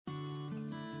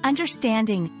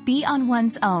Understanding, Be on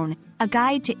One's Own, a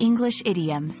guide to English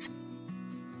idioms.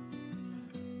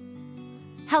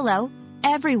 Hello,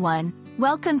 everyone.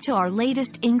 Welcome to our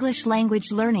latest English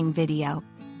language learning video.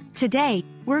 Today,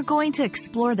 we're going to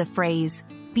explore the phrase,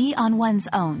 be on one's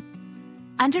own.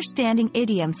 Understanding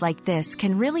idioms like this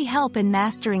can really help in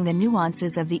mastering the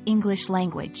nuances of the English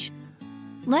language.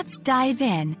 Let's dive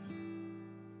in.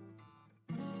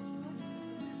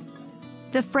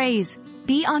 The phrase,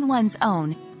 be on one's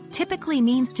own, typically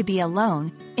means to be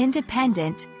alone,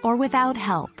 independent, or without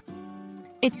help.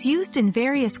 It's used in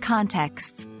various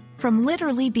contexts, from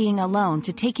literally being alone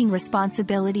to taking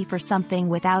responsibility for something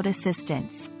without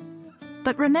assistance.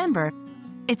 But remember,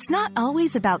 it's not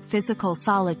always about physical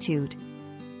solitude.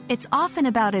 It's often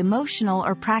about emotional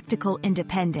or practical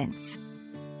independence.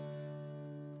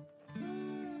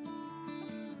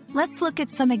 Let's look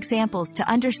at some examples to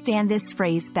understand this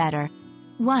phrase better.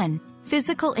 1.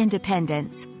 Physical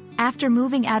independence. After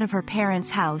moving out of her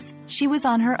parents' house, she was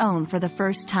on her own for the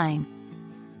first time.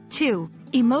 2.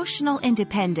 Emotional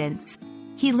independence.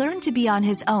 He learned to be on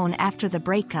his own after the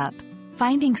breakup,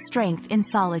 finding strength in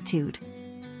solitude.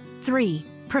 3.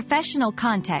 Professional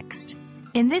context.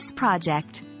 In this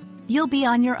project, you'll be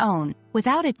on your own,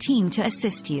 without a team to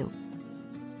assist you.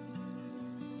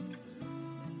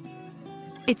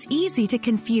 It's easy to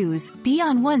confuse be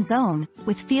on one's own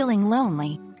with feeling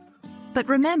lonely. But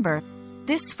remember,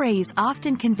 this phrase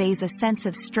often conveys a sense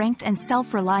of strength and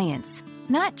self-reliance,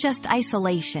 not just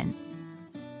isolation.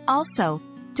 Also,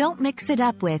 don't mix it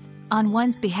up with on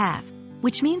one's behalf,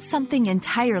 which means something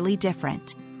entirely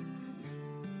different.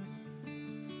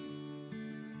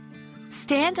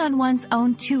 Stand on one's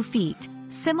own 2 feet,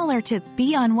 similar to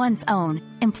be on one's own,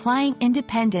 implying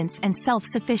independence and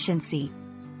self-sufficiency.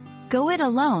 Go it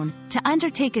alone, to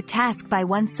undertake a task by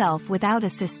oneself without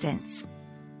assistance.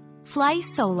 Fly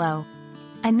solo.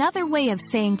 Another way of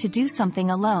saying to do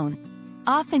something alone,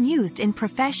 often used in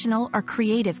professional or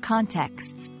creative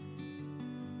contexts.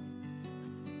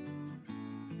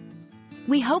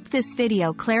 We hope this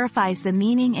video clarifies the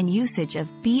meaning and usage of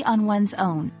be on one's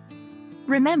own.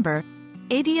 Remember,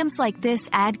 idioms like this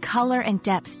add color and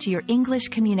depth to your English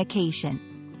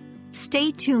communication.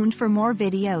 Stay tuned for more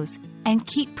videos, and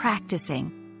keep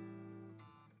practicing.